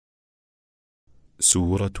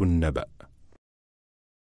سورة النبأ.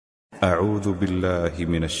 أعوذ بالله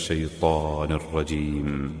من الشيطان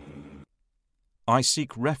الرجيم. I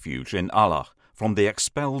seek refuge in Allah from the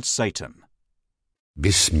expelled Satan.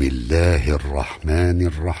 بسم الله الرحمن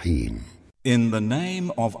الرحيم. In the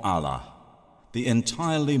name of Allah, the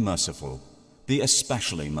entirely merciful, the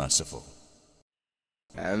especially merciful.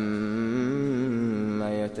 عَمَّ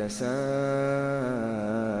يَتَسَاءَلُونَ.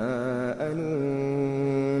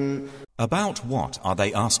 About what are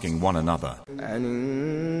they asking one another? عَنِ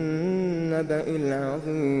النَّبَإِ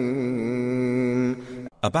الْعَظِيمِ.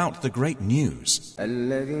 About the great news.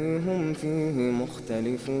 الَّذِي هُمْ فِيهِ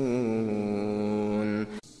مُخْتَلِفُونَ.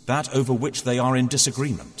 That over which they are in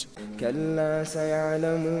disagreement. كَلَّا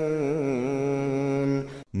سَيَعْلَمُونَ.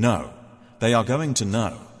 No, they are going to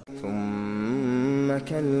know. ثُمَّ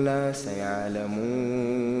كَلَّا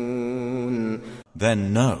سَيَعْلَمُونَ.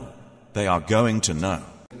 Then no, they are going to know.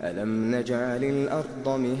 أَلَمْ نَجْعَلِ الْأَرْضَ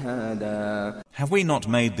مِهَادًا. Have we not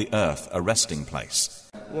made the earth a resting place,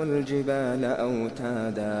 وَالْجِبَالَ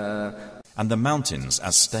أَوْتَادًا. and the mountains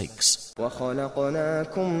as stakes?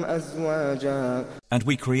 وَخَلَقْنَاكُمْ أَزْوَاجًا. And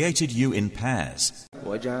we created you in pairs,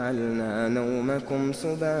 وَجَعَلْنَا نَوْمَكُمْ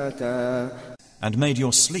سُبَاتًا. and made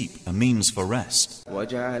your sleep a means for rest,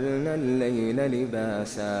 وَجَعَلْنَا اللَّيْلَ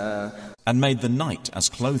لِبَاسًا. and made the night as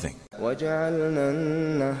clothing, وَجَعَلْنَا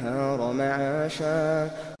النَّهَارَ مَعَاشًا.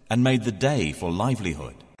 and made the day for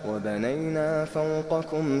livelihood, وَبَنَيْنَا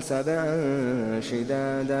فَوْقَكُمْ سَبْعًا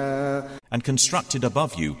شِدَادًا. and constructed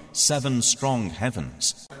above you 7 strong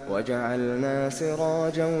heavens, وَجَعَلْنَا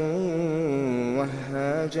سِرَاجًا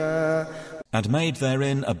وَهَّاجًا. and made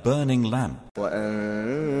therein a burning lamp,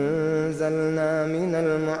 وَأَنزَلْنَا مِنَ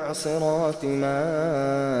الْمُعْصِرَاتِ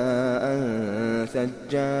مَاءً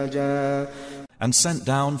ثَجَّاجًا. and sent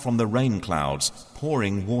down from the rain clouds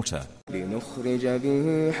pouring water, لِنُخْرِجَ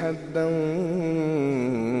بِهِ حَبًّا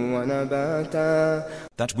وَنَبَاتًا.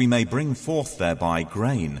 that we may bring forth thereby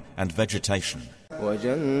grain and vegetation,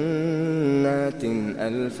 وَجَنَّاتٍ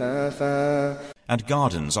أَلْفَافًا. and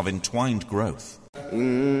gardens of entwined growth.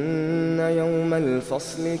 إِنَّ يَوْمَ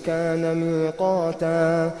الْفَصْلِ كَانَ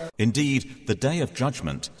مِيقَاتًا. Indeed, the day of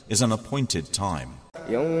judgment is an appointed time,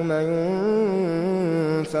 يَوْمَ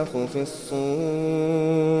يُنفَخُ فِي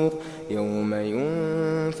الصُّورِ. يَوْمَ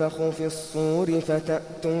يُنفَخُ فِي الصُّورِ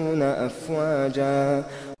فَتَأْتُونَ أَفْوَاجًا.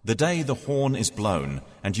 the day the horn is blown,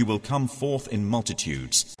 and you will come forth in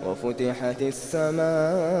multitudes, وَفُتِحَتِ السَّمَاءُ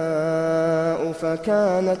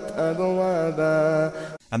فَكَانَتْ أَبْوَابًا.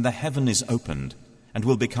 and the heaven is opened, and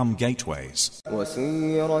will become gateways,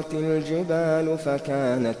 وَسُيِّرَتِ الْجِبَالُ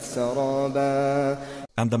فَكَانَتْ سَرَابًا.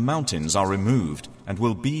 and the mountains are removed, and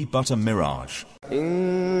will be but a mirage.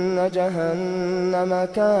 إِنَّ جَهَنَّمَ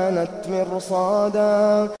كَانَتْ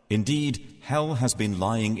مِرْصَادًا. Indeed, hell has been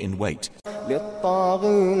lying in wait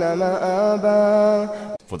لِلطَّاغِينَ مَآبًا.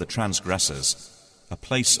 for the transgressors, a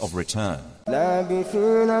place of return,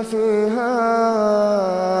 لَابِثِينَ فِيهَا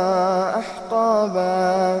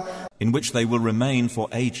أَحْقَابًا. in which they will remain for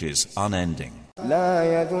ages unending. لَا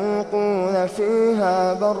يَذُوقُونَ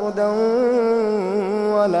فِيهَا بَرْدًا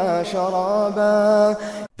وَلَا شَرَابًا.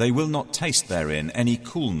 They will not taste therein any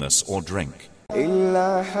coolness or drink,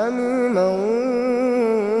 إِلَّا حَمِيمًا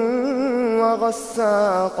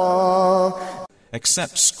وَغَسَّاقًا.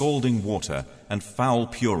 except scalding water and foul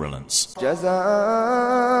purulence, جَزَاءً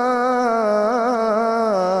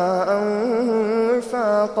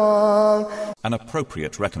وِفَاقًا. an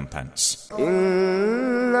appropriate recompense.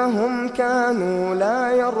 إِنَّهُمْ كَانُوا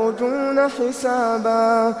لَا يَرْجُونَ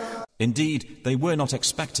حِسَابًا. Indeed, they were not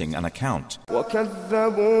expecting an account,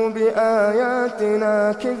 وَكَذَّبُوا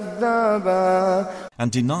بِآيَاتِنَا كِذَّابًا.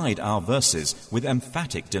 and denied our verses with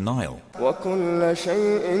emphatic denial. وَكُلَّ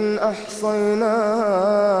شَيْءٍ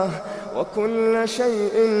أَحْصَيْنَاهُ. وَكُلَّ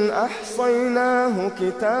شَيْءٍ أَحْصَيْنَاهُ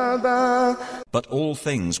كِتَابًا. But all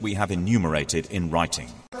things we have enumerated in writing.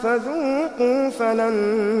 فَذُوقُوا فَلَن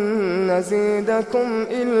نَّزِيدَكُمْ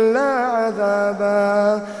إِلَّا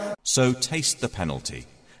عَذَابًا. So taste the penalty,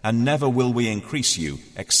 and never will we increase you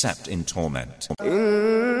except in torment.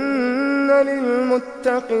 إِنَّ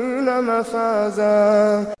لِلْمُتَّقِينَ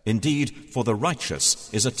مَفَازًا. Indeed, for the righteous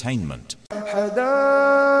is attainment, حَدَائِقَ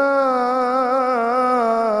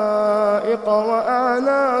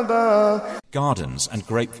وَأَعْنَابًا. gardens and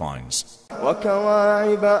grapevines,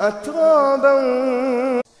 وَكَوَاعِبَ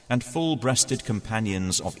أَتْرَابًا. and full-breasted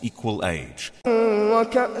companions of equal age,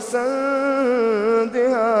 وَكَأْسًا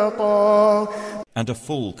دِهَاقًا. and a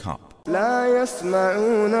full cup. لا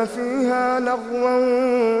يسمعون فيها لغوا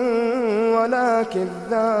ولا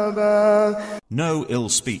كذابا. No ill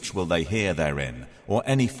speech will they hear therein, or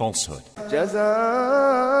any falsehood. جزاء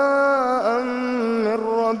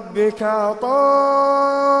ربك عطاء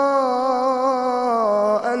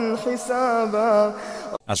حسابا.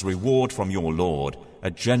 As reward from your Lord,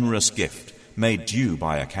 a generous gift made due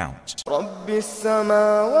by account. رب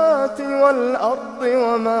السماوات والأرض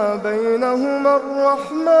وما بينهما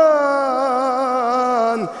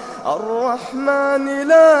الرحمن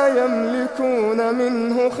لا يملكون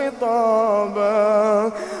منه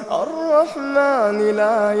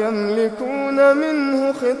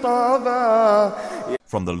خطابا.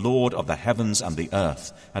 From the Lord of the heavens and the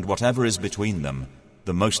earth, and whatever is between them,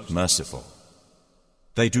 the most merciful.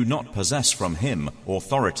 They do not possess from him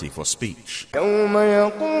authority for speech. يوم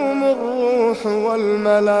يقوم الروح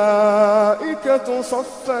والملائكة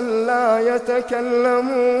صفا لا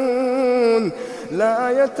يتكلمون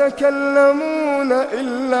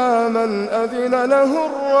إلا من أذن له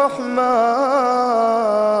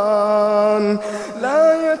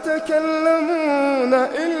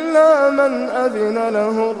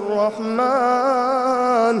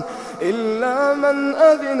الرحمن. إلا من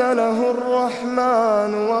أذن له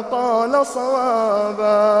الرحمن وقال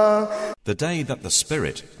صوابا. The day that the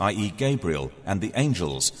Spirit, i.e. Gabriel, and the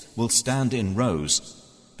angels will stand in rows,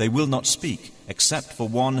 they will not speak except for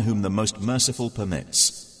one whom the most merciful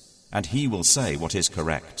permits, and he will say what is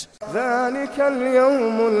correct. ذلك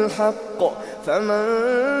اليوم الحق فمن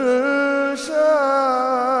شاء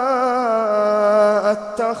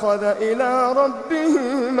اتخذ إلى ربه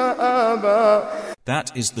مآبا.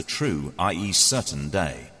 That is the true, i.e. certain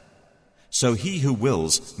day. So he who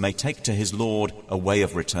wills may take to his Lord a way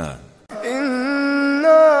of return.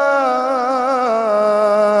 إنا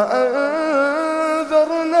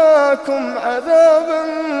أنذرناكم عذابا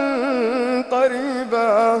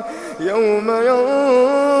قريبا يوم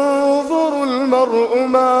ينظر المرء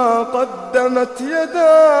ما قدمت يداه.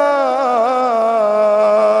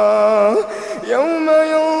 يوم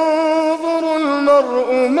ينظر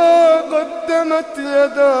المرء ما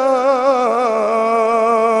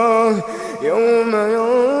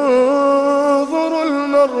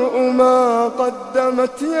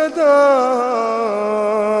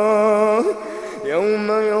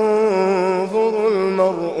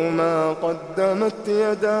قدمت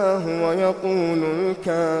يداه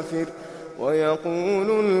ويقول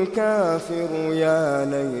الكافر يا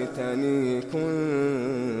ليتني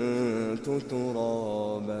كنت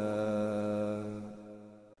ترابا.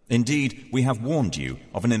 Indeed, we have warned you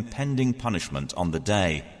of an impending punishment on the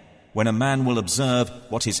day when a man will observe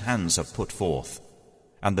what his hands have put forth,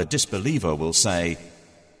 and the disbeliever will say,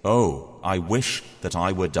 "Oh, I wish that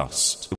I were dust."